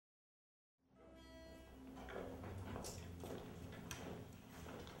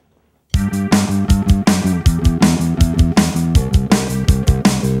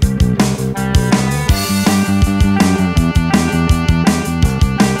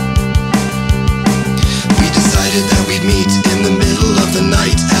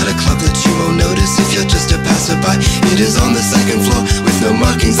by. It is on the second floor with no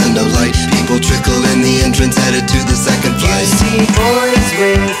markings and no light. People trickle in the entrance headed to the second flight. You see boys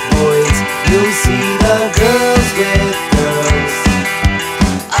with boys, you'll see the girls with girls.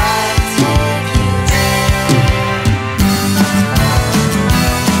 I'll take you there.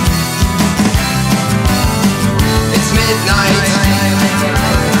 It's midnight.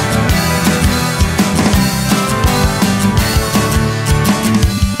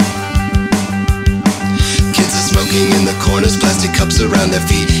 In the corners, plastic cups around their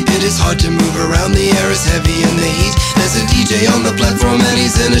feet. It is hard to move around, the air is heavy in the heat. There's a DJ on the platform and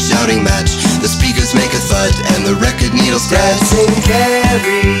he's in a shouting match. The speakers make a thud and the record needle scratch. Dancing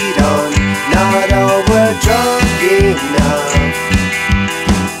carried on, not all were drunk enough.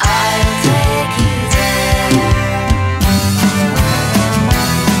 I'll take you there.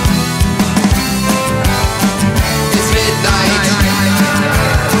 It's midnight.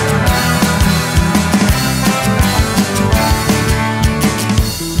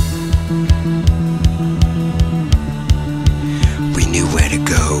 Where to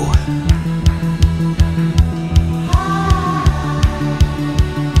go.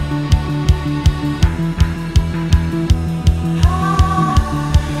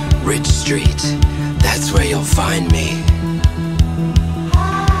 Ridge Street, that's where you'll find me.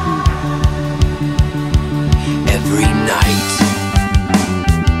 Every night.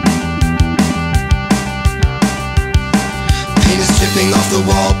 Paint is chipping off the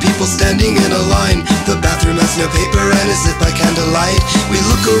wall, people standing in a line. The bathroom has no paper and is lit by candlelight. We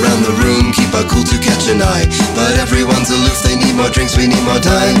look around the room, keep our cool to catch an eye. But everyone's aloof, they need more drinks, we need more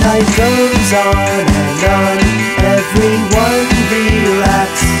time. The night goes on and on, everyone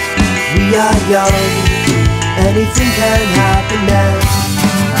relax. We are young, anything can happen next.